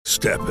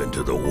Step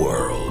into the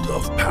world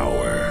of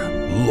power,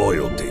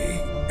 loyalty,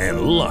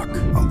 and luck.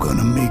 I'm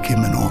gonna make him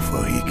an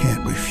offer he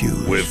can't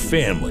refuse. With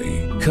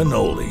family,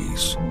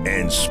 cannolis,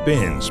 and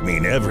spins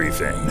mean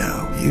everything.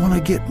 Now, you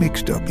wanna get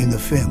mixed up in the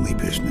family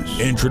business.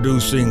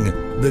 Introducing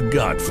The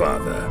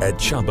Godfather at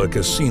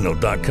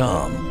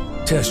ChumbaCasino.com.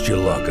 Test your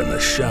luck in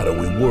the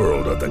shadowy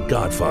world of The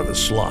Godfather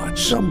slot.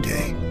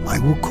 Someday, I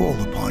will call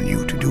upon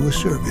you to do a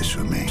service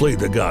for me. Play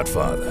The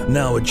Godfather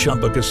now at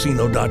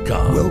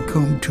ChumbaCasino.com.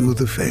 Welcome to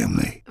the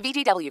family.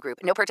 VGW Group.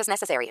 No purchase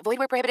necessary. Void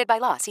where prohibited by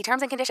law. See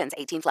terms and conditions.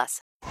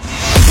 18+.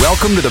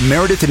 Welcome to the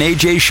Meredith and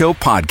AJ Show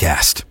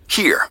podcast,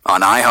 here on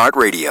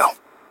iHeartRadio.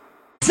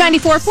 It's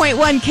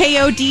 94.1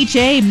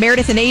 KODJ,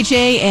 Meredith and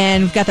AJ,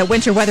 and we've got the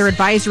winter weather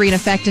advisory in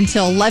effect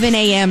until 11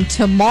 a.m.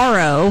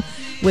 tomorrow,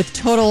 with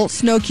total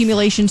snow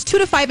accumulations 2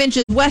 to 5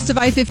 inches west of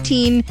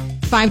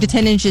I-15, 5 to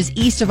 10 inches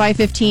east of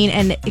I-15,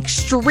 and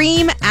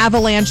extreme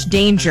avalanche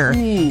danger.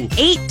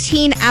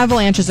 18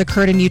 avalanches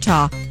occurred in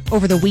Utah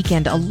over the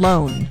weekend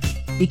alone.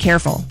 Be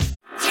careful.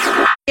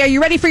 Are you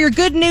ready for your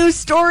good news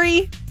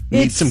story?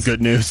 Need some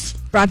good news.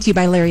 Brought to you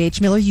by Larry H.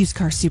 Miller Used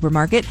Car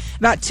Supermarket.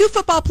 About 2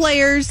 football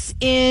players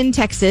in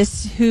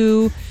Texas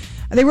who,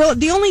 they were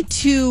the only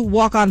 2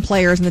 walk-on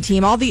players in the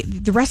team. All the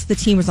rest of the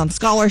team was on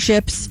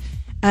scholarships.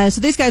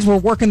 So these guys were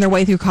working their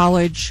way through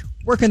college,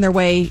 working their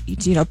way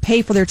to,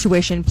 pay for their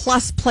tuition,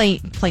 plus playing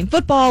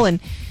football.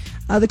 And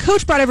the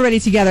coach brought everybody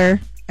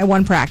together at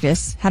one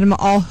practice, had them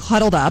all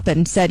huddled up,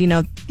 and said,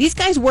 these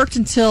guys worked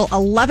until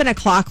 11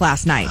 o'clock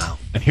last night. Wow.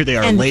 And here they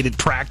are late at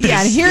practice.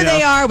 Yeah, and here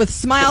they are with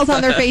smiles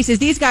on their faces.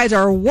 These guys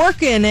are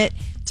working it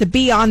to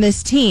be on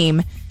this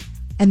team.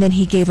 And then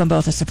he gave them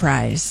both a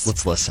surprise.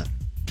 Let's listen.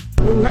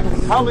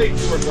 How late did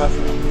you work last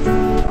night?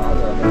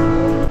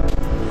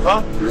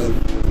 Huh?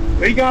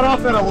 We got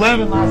off at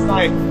 11 last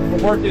night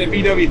from working at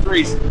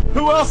BW3s.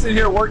 Who else in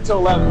here worked till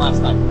 11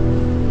 last night?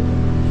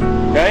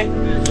 Okay?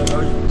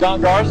 John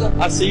Garza,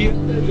 I see you.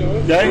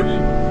 Okay?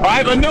 All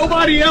right, but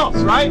nobody else,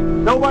 right?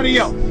 Nobody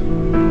else.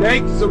 Okay?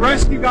 Because the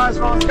rest of you guys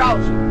are on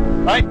scholarship,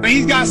 right? But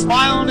he's got a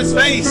smile on his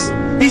face.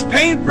 He's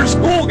paying for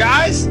school,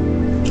 guys.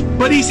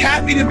 But he's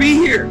happy to be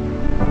here.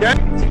 Okay?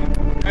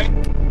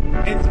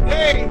 And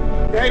today,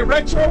 okay,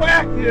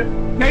 retroactive,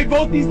 okay,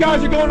 both these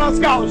guys are going on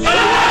scholarship.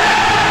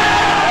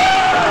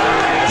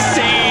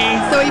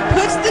 So he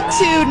puts the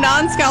 2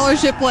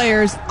 non-scholarship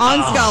players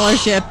on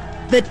scholarship.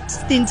 The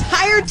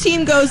entire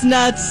team goes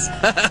nuts.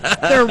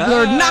 They're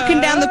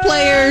knocking down the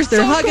players.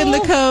 They're hugging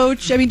the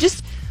coach. I mean,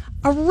 just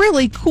a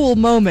really cool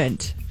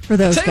moment for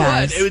those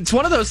guys. What, it's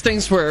one of those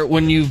things where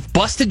when you've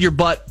busted your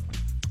butt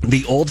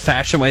the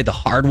old-fashioned way, the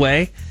hard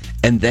way,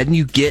 and then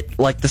you get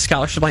the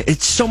scholarship,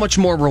 it's so much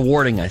more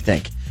rewarding, I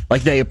think.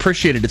 They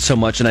appreciated it so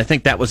much, and I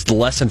think that was the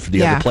lesson for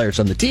the other players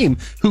on the team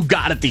who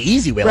got it the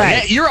easy way. Right.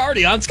 Hey, you're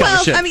already on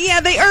scholarship.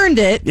 Well, they earned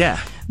it. Yeah.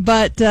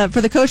 But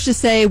for the coach to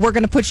say, we're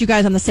going to put you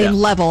guys on the same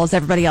level as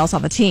everybody else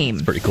on the team.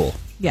 It's pretty cool.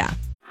 Yeah.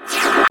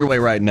 Your way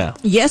right now.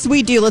 Yes,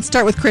 we do. Let's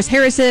start with Chris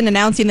Harrison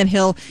announcing that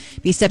he'll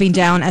be stepping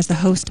down as the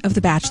host of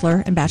The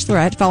Bachelor and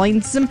Bachelorette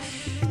following some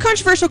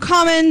controversial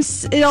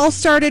comments. It all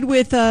started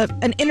with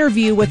an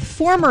interview with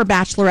former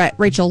Bachelorette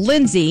Rachel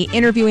Lindsay,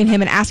 interviewing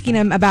him and asking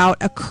him about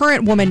a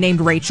current woman named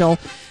Rachel,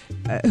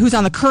 who's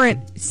on the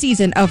current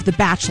season of The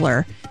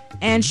Bachelor.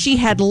 And she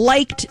had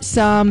liked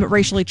some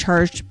racially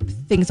charged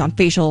things on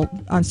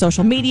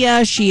social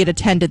media. She had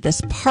attended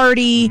this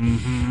party.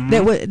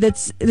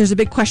 There's a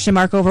big question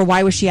mark over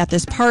why was she at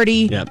this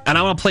party. Yeah, and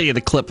I want to play you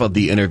the clip of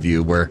the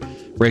interview where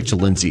Rachel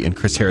Lindsay and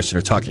Chris Harrison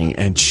are talking,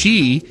 and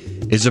she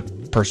is a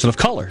person of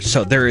color.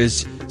 So there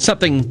is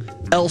something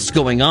else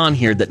going on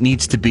here that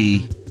needs to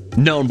be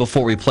known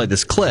before we play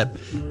this clip,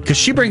 because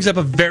she brings up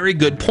a very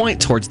good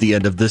point towards the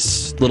end of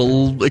this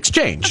little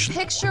exchange. The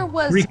picture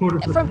was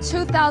from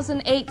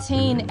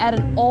 2018 at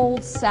an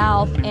Old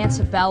South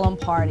antebellum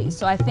party.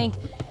 So I think,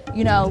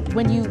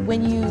 when you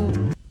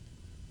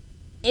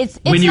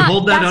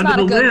hold that under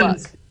the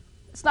lens,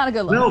 it's not a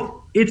good look.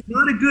 No, it's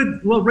not a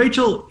good. Well,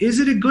 Rachel, is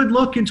it a good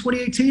look in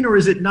 2018 or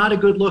is it not a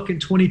good look in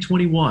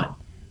 2021?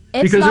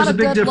 It's not a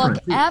good look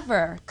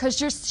ever, because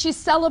she's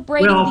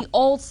celebrating the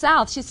Old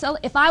South.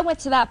 If I went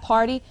to that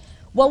party,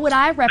 what would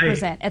I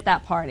represent at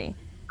that party?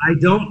 I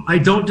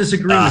don't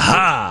disagree with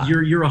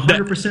you. You're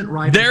 100%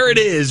 right. There it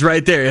is,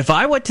 right there. If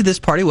I went to this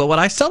party, what would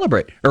I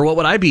celebrate, or what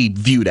would I be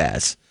viewed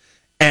as?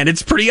 And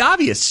it's pretty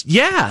obvious.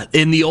 Yeah,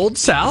 in the Old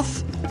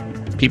South,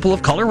 people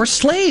of color were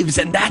slaves,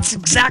 and that's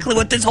exactly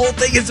what this whole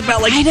thing is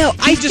about. I know.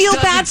 I feel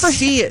bad for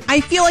him. I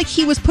feel like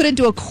he was put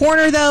into a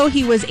corner, though.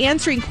 He was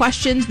answering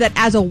questions that,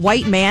 as a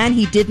white man,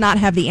 he did not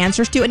have the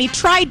answers to, and he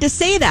tried to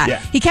say that.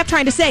 Yeah. He kept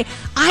trying to say,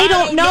 I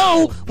don't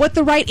know what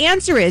the right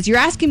answer is. You're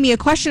asking me a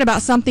question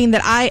about something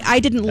that I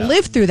didn't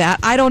live through that.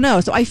 I don't know.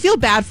 So I feel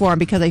bad for him,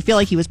 because I feel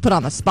like he was put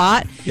on the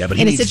spot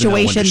in a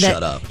situation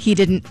that he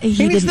didn't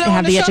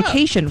have the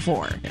education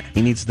for. Yeah,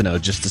 he needs to know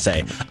just to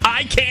say,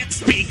 I can't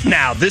speak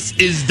now. This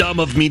is dumb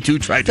of of Me Too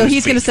tried to So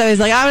he's speak. going to say, he's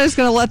like, I'm just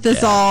going to let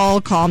this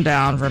all calm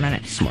down for a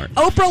minute. Smart.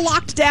 Oprah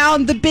locked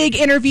down the big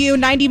interview,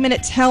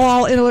 90-minute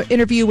tell-all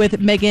interview with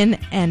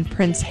Meghan and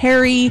Prince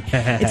Harry.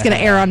 It's going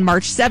to air on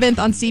March 7th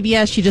on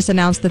CBS. She just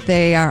announced that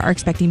they are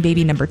expecting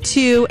baby number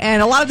 2.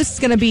 And a lot of this is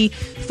going to be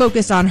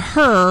focused on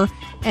her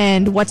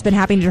and what's been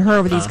happening to her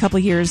over these couple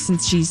of years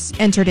since she's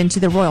entered into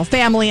the royal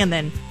family and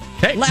then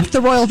left the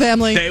royal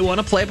family. They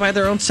want to play by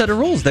their own set of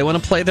rules. They want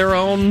to play their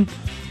own,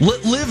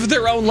 live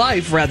their own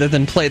life rather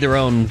than play their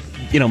own,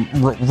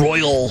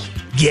 royal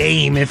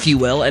game, if you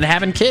will, and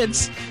having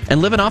kids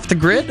and living off the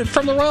grid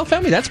from the royal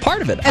family. That's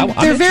part of it. And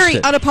they're very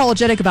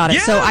unapologetic about it.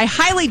 Yeah, so I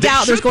highly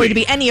doubt there's going to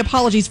be any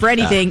apologies for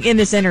anything in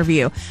this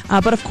interview.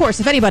 But of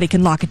course, if anybody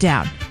can lock it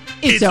down,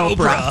 it's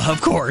Oprah.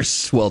 Of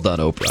course. Well done,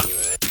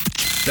 Oprah.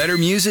 Better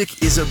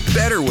music is a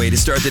better way to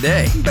start the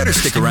day. Better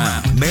stick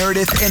around.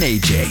 Meredith and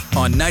AJ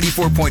on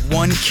 94.1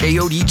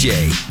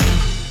 KODJ.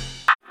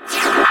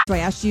 So I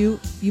asked you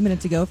a few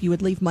minutes ago if you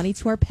would leave money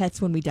to our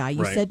pets when we die.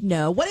 You said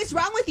no. What is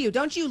wrong with you?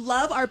 Don't you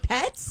love our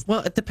pets? Well,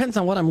 it depends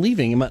on what I'm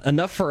leaving.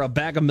 Enough for a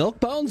bag of milk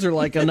bones or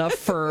like enough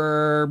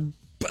for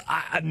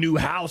a new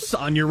house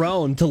on your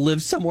own to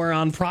live somewhere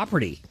on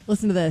property?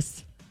 Listen to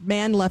this.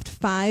 Man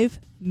left $5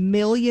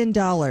 million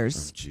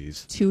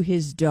to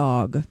his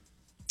dog.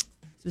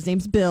 His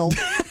name's Bill.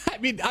 I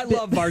mean, I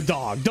love our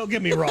dog. Don't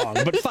get me wrong,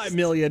 but $5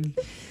 million.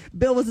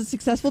 Bill was a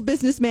successful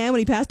businessman when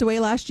he passed away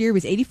last year. He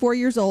was 84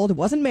 years old,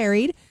 wasn't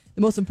married.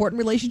 The most important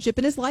relationship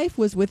in his life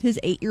was with his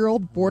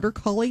 8-year-old border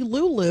collie,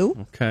 Lulu.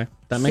 Okay,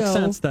 that makes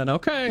sense then.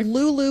 Okay.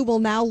 Lulu will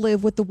now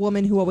live with the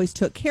woman who always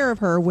took care of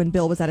her when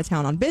Bill was out of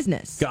town on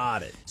business.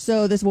 Got it.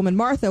 So this woman,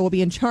 Martha, will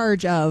be in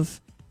charge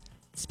of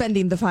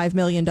spending the $5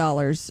 million.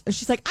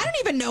 She's like, I don't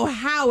even know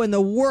how in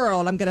the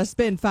world I'm going to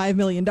spend $5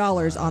 million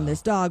on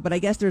this dog, but I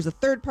guess there's a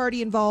third party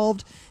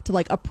involved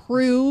to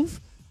approve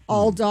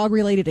all dog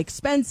related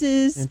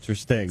expenses.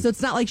 Interesting. So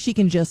it's not like she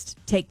can just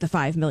take the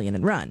 $5 million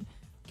and run.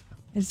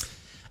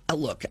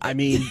 Look, I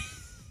mean,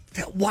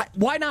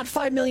 why not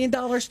 $5 million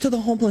to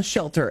the homeless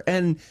shelter?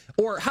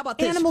 Or how about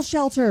this? Animal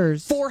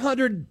shelters.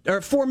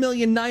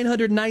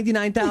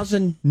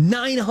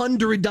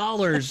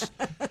 $4,999,900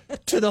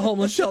 to the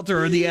homeless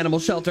shelter or the animal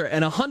shelter,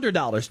 and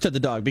 $100 to the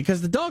dog,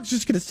 because the dog's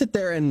just going to sit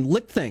there and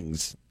lick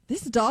things.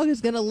 This dog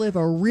is going to live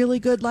a really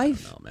good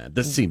life. Oh man,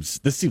 this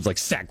seems like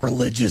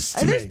sacrilegious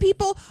to There's me.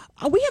 people.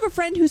 We have a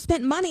friend who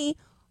spent money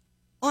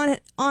on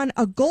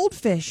a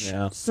goldfish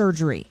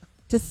surgery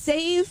to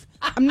save.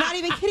 I'm not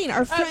even kidding.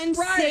 Our friend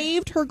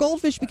saved her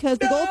goldfish because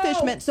the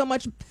goldfish meant so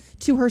much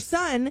to her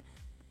son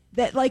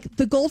that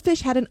the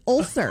goldfish had an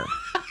ulcer.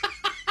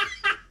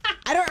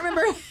 I don't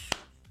remember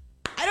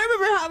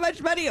how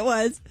much money it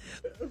was,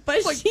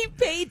 but she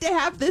paid to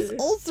have this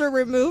ulcer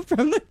removed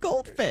from the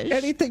goldfish.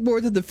 Anything more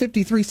than the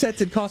 53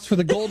 cents it costs for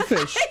the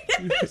goldfish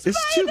is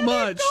too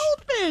much.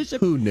 Goldfish.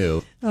 Who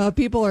knew?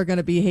 People are going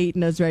to be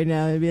hating us right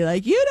now and be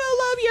like, you don't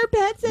love your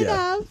pets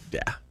enough.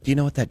 Yeah. Do you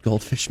know what that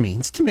goldfish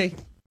means to me?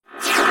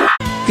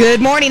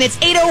 Good morning. It's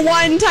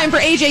 8:01. Time for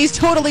AJ's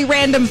totally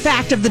random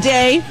fact of the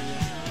day.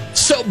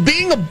 So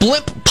being a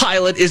blimp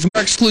pilot is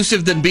more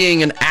exclusive than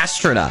being an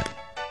astronaut.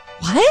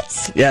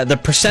 What? Yeah, the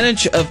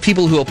percentage of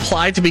people who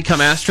apply to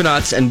become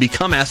astronauts and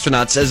become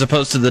astronauts as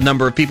opposed to the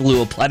number of people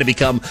who apply to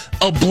become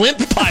a blimp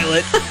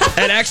pilot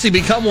and actually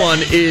become one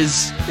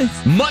is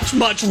much,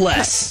 much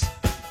less.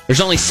 There's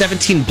only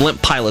 17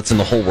 blimp pilots in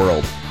the whole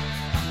world.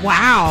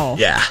 Wow.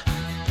 Yeah.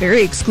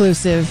 Very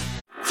exclusive.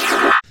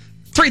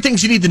 3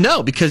 things you need to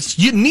know because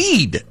you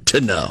need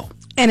to know.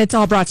 And it's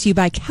all brought to you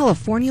by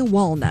California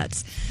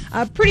Walnuts.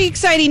 Pretty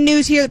exciting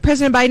news here that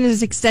President Biden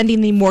is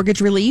extending the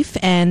mortgage relief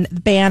and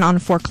ban on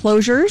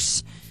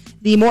foreclosures.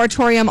 The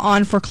moratorium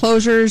on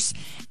foreclosures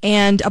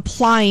and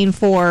applying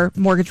for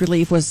mortgage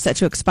relief was set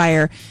to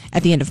expire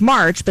at the end of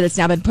March, but it's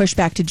now been pushed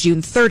back to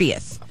June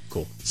 30th.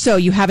 Cool. So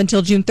you have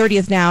until June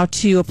 30th now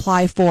to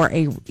apply for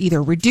a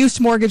either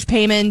reduced mortgage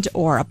payment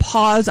or a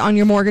pause on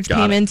your mortgage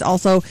payments.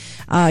 Also,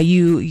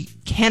 you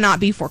cannot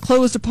be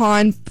foreclosed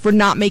upon for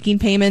not making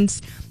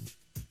payments.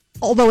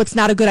 Although it's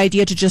not a good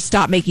idea to just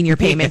stop making your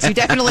payments. You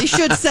definitely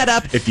should set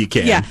up, if you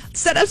can. Yeah,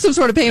 set up some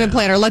sort of payment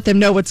plan or let them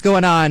know what's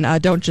going on.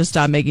 Don't just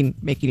stop making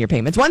your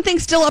payments. One thing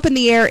still up in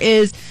the air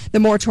is the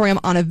moratorium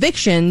on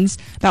evictions.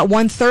 About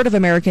 1/3 of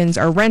Americans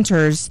are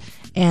renters,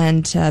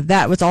 and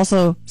that was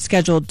also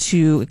scheduled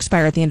to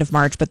expire at the end of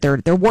March, but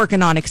they're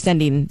working on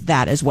extending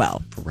that as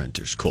well. For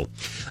renters, cool.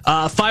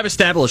 5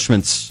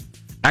 establishments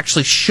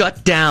actually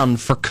shut down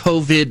for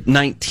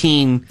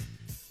COVID-19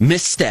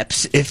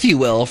 missteps, if you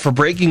will, for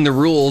breaking the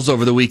rules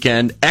over the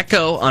weekend.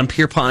 Echo on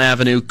Pierpont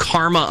Avenue,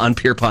 Karma on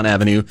Pierpont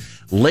Avenue,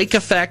 Lake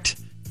Effect,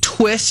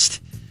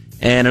 Twist,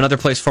 and another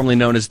place formerly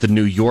known as the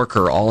New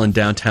Yorker, all in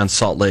downtown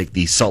Salt Lake.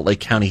 The Salt Lake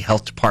County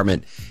Health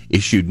Department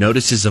issued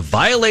notices of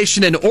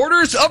violation and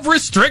orders of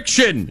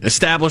restriction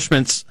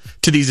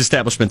to these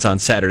establishments on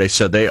Saturday.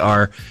 So they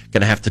are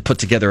going to have to put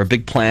together a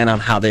big plan on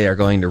how they are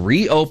going to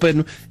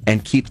reopen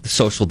and keep the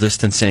social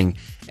distancing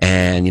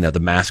and, the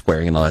mask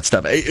wearing and all that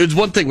stuff. It was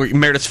one thing where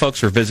Meredith's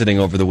folks were visiting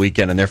over the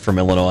weekend, and they're from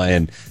Illinois,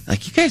 and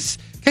you guys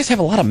have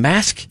a lot of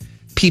mask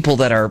people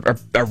that are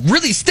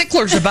really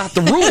sticklers about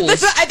the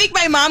rules. I think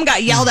my mom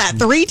got yelled at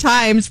 3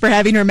 times for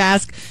having her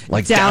mask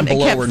down. It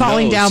kept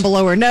falling down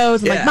below her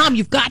nose. I'm like, Mom,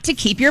 you've got to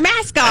keep your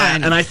mask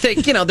on. And I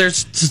think,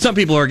 there's some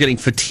people who are getting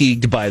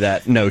fatigued by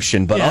that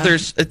notion, but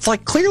others, it's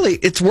like clearly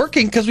it's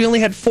working because we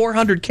only had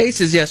 400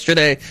 cases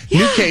yesterday,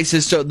 new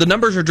cases, so the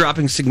numbers are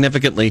dropping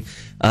significantly.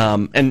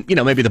 And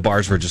maybe the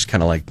bars were just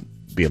kind of like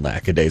being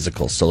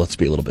lackadaisical, so let's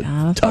be a little bit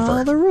tougher.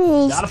 Follow the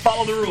rules. Gotta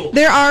follow the rules.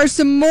 There are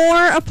some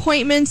more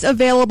appointments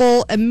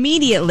available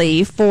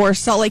immediately for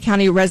Salt Lake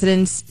County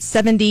residents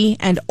 70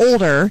 and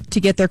older to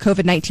get their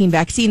COVID-19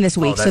 vaccine this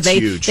week. That's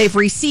huge. They've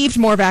received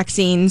more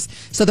vaccines,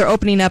 so they're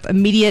opening up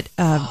immediate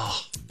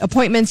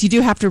appointments. You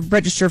do have to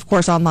register, of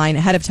course, online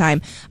ahead of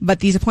time, but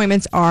these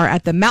appointments are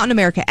at the Mountain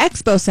America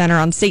Expo Center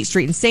on State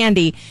Street in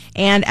Sandy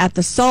and at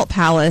the Salt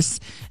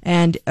Palace,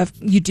 and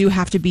you do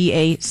have to be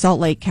a Salt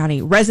Lake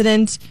County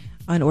resident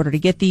in order to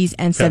get these,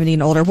 and 70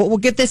 and older. We'll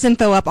get this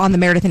info up on the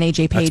Meredith and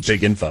AJ page. That's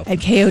big info. At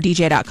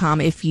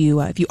KODJ.com. If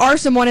you are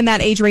someone in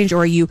that age range,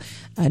 or you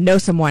know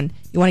someone,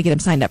 you want to get them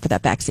signed up for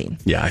that vaccine.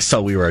 Yeah, I saw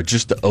we were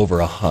just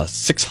over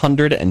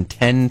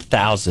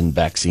 610,000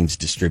 vaccines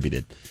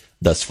distributed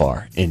thus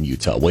far in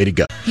Utah. Way to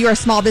go. If you're a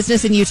small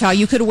business in Utah,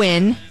 you could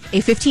win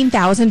a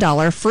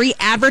 $15,000 free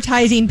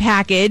advertising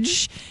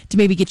package to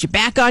maybe get you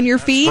back on your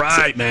feet. That's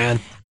right, man.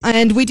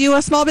 And we do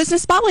a small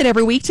business spotlight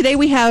every week. Today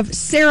we have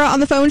Sarah on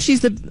the phone. She's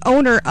the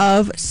owner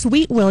of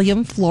Sweet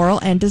William Floral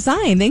and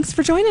Design. Thanks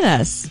for joining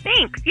us.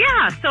 Thanks.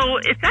 Yeah, so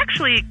it's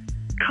actually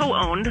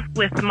co-owned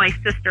with my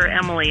sister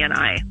Emily and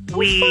I.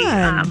 We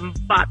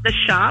bought the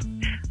shop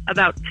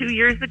about 2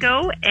 years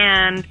ago,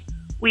 and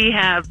we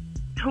have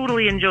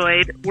totally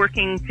enjoyed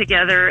working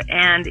together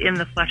and in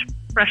the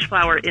fresh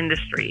flower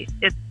industry.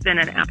 It's been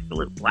an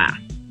absolute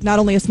blast. Not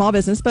only a small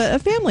business, but a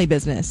family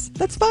business.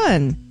 That's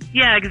fun.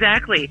 Yeah,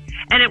 exactly.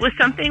 And it was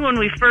something when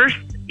we first,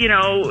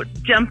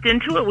 jumped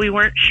into it, we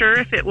weren't sure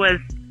if it was,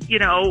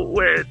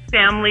 where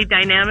family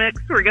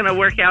dynamics were going to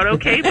work out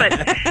okay, but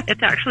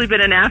it's actually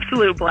been an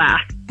absolute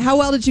blast. How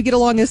well did you get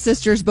along as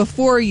sisters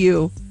before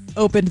you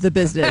opened the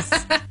business?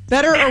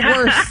 Better or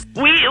worse?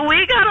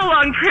 We got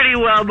along pretty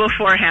well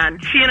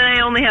beforehand. She and I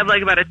only have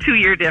about a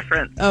 2-year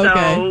difference.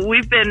 Okay. So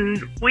we've been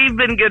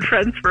good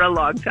friends for a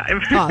long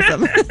time.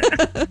 Awesome.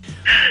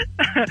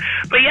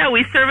 But yeah,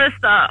 we service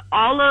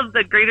all of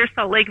the greater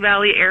Salt Lake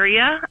Valley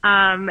area,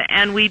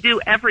 and we do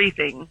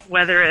everything,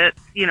 whether it's,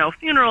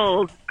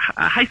 funerals,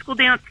 high school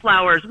dance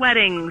flowers,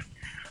 weddings,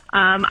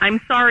 I'm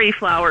sorry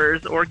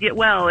flowers, or get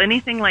well,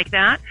 anything like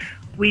that.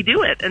 We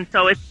do it. And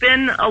so it's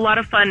been a lot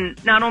of fun,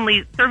 not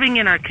only serving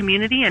in our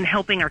community and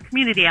helping our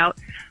community out,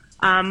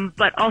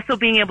 but also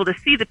being able to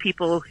see the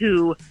people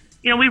who,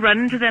 we run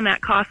into them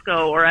at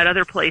Costco or at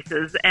other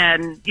places,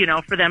 and,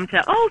 for them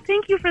to, oh,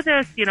 thank you for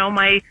this.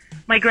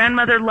 My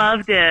grandmother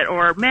loved it,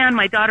 or man,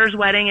 my daughter's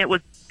wedding, it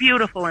was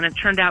beautiful and it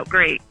turned out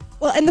great.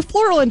 Well, and the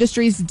floral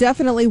industry is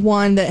definitely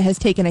one that has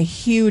taken a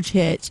huge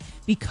hit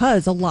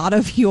because a lot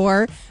of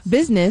your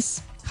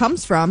business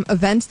comes from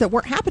events that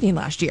weren't happening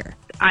last year.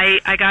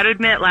 I got to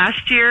admit,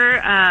 last year,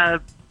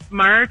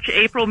 March,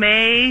 April,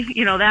 May,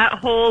 that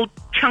whole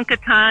chunk of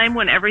time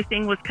when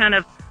everything was kind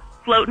of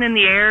floating in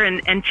the air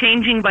and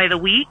changing by the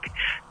week,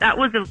 that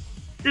was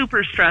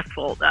super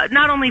stressful,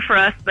 not only for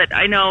us, but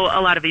I know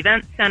a lot of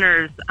event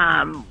centers,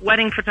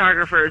 wedding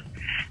photographers,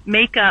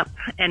 makeup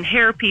and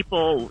hair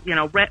people,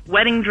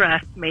 wedding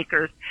dress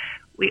makers.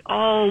 We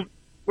all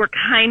were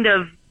kind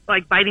of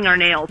like biting our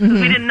nails because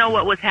we didn't know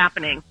what was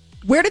happening.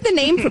 Where did the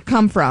name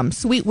come from,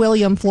 Sweet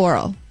William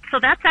Floral? So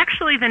that's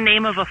actually the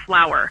name of a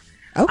flower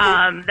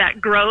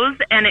that grows,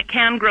 and it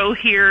can grow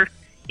here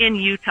in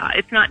Utah.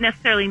 It's not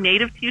necessarily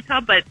native to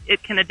Utah, but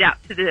it can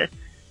adapt to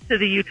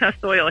the Utah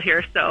soil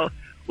here. So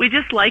we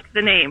just like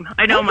the name.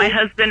 I know my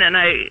husband and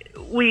I,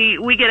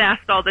 we get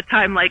asked all the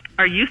time, like,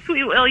 are you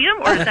Sweet William,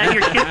 or is that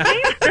your kid's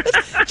name?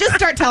 Just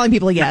start telling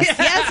people yes.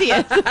 Yes, he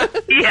is.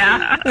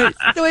 Yeah.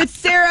 So it's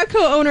Sarah,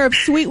 co-owner of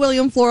Sweet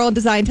William Floral and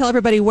Design. Tell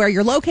everybody where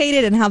you're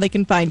located and how they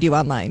can find you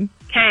online.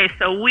 Okay,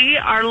 so we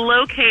are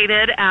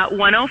located at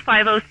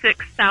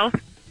 10506 South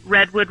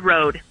Redwood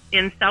Road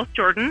in South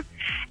Jordan,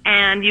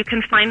 and you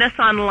can find us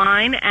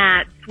online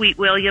at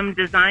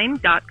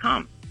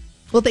sweetwilliamdesign.com.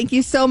 Well, thank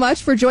you so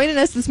much for joining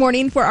us this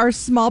morning for our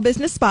Small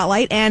Business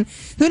Spotlight, and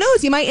who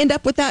knows, you might end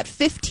up with that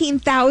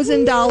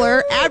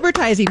 $15,000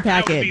 advertising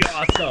package. That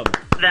would be awesome.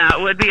 That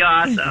would be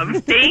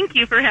awesome. Thank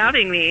you for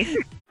having me.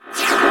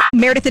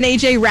 Meredith and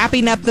AJ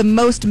wrapping up the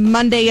most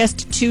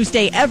Mondayest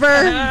Tuesday ever.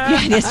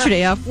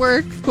 Yesterday off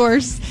work, of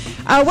course.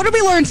 What did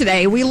we learn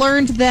today? We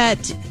learned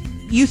that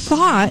you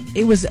thought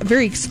it was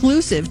very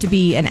exclusive to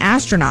be an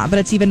astronaut, but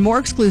it's even more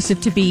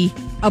exclusive to be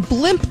a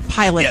blimp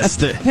pilot,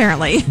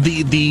 apparently.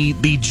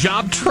 The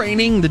job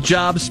training, the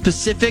job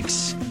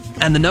specifics,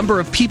 and the number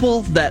of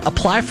people that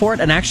apply for it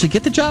and actually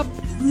get the job,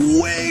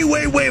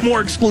 way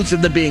more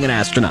exclusive than being an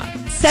astronaut.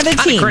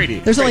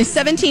 17. There's only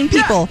 17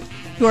 people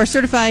who are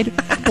certified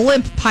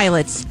blimp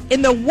pilots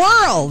in the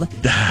world.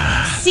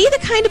 See the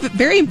kind of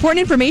very important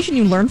information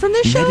you learn from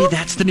this show? Maybe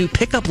that's the new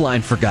pickup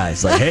line for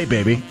guys. Like, hey,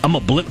 baby, I'm a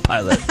blimp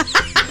pilot.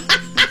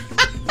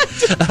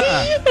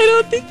 I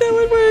don't think that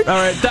would work. All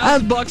right,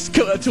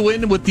 $1,000 to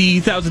win with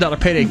the $1,000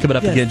 payday coming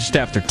up again just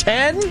after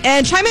 10.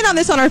 And chime in on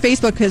this on our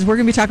Facebook because we're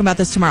going to be talking about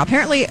this tomorrow.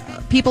 Apparently,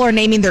 people are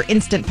naming their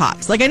Instant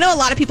Pots. Like, I know a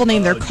lot of people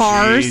name their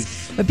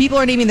cars, but people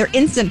are naming their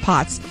Instant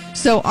Pots.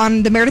 So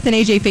on the Meredith and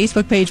AJ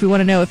Facebook page, we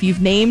want to know if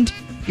you've named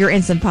your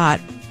Instant Pot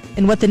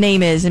and what the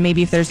name is, and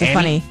maybe if there's a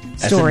funny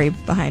story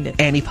behind it.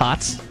 Annie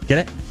Potts.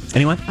 Get it?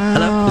 Anyone?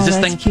 Hello? Is this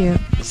thing cute?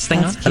 This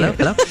thing on? Hello?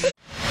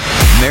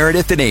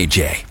 Meredith and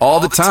AJ, all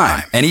the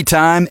time,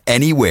 anytime,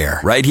 anywhere,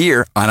 right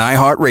here on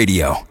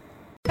iHeartRadio.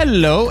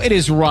 Hello, it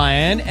is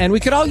Ryan, and we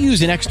could all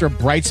use an extra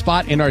bright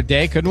spot in our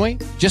day, couldn't we?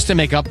 Just to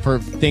make up for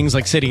things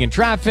like sitting in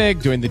traffic,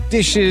 doing the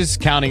dishes,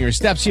 counting your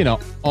steps,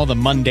 all the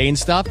mundane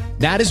stuff.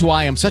 That is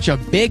why I'm such a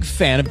big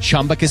fan of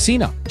Chumba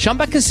Casino.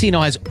 Chumba Casino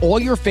has all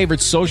your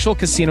favorite social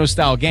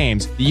casino-style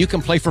games that you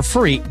can play for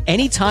free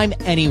anytime,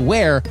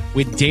 anywhere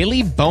with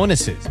daily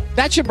bonuses.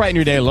 That should brighten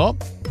your day a little.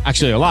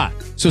 Actually, a lot.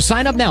 So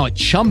sign up now at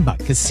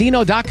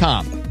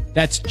ChumbaCasino.com.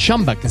 That's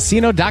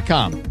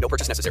ChumbaCasino.com. No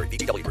purchase necessary.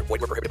 VGW Group.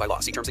 Void where prohibited by law.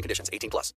 See terms and conditions. 18+.